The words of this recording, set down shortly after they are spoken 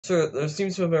Sir, there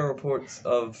seems to have been reports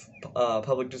of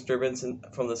public disturbance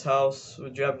from this house.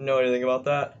 Would you happen to know anything about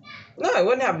that? No, I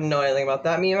wouldn't happen to know anything about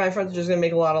that. Me and my friends are just gonna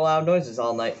make a lot of loud noises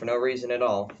all night for no reason at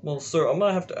all. Well, sir, I'm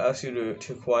gonna have to ask you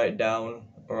to quiet down,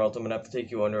 or else I'm gonna have to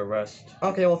take you under arrest.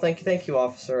 Okay, well, thank you,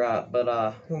 officer.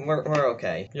 We're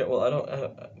okay. Yeah, well, I don't.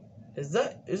 Is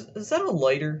that a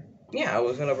lighter? Yeah, I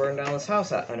was gonna burn down this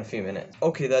house in a few minutes.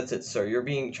 Okay, that's it, sir. You're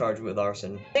being charged with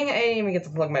arson. Dang it, I didn't even get to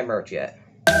plug my merch yet.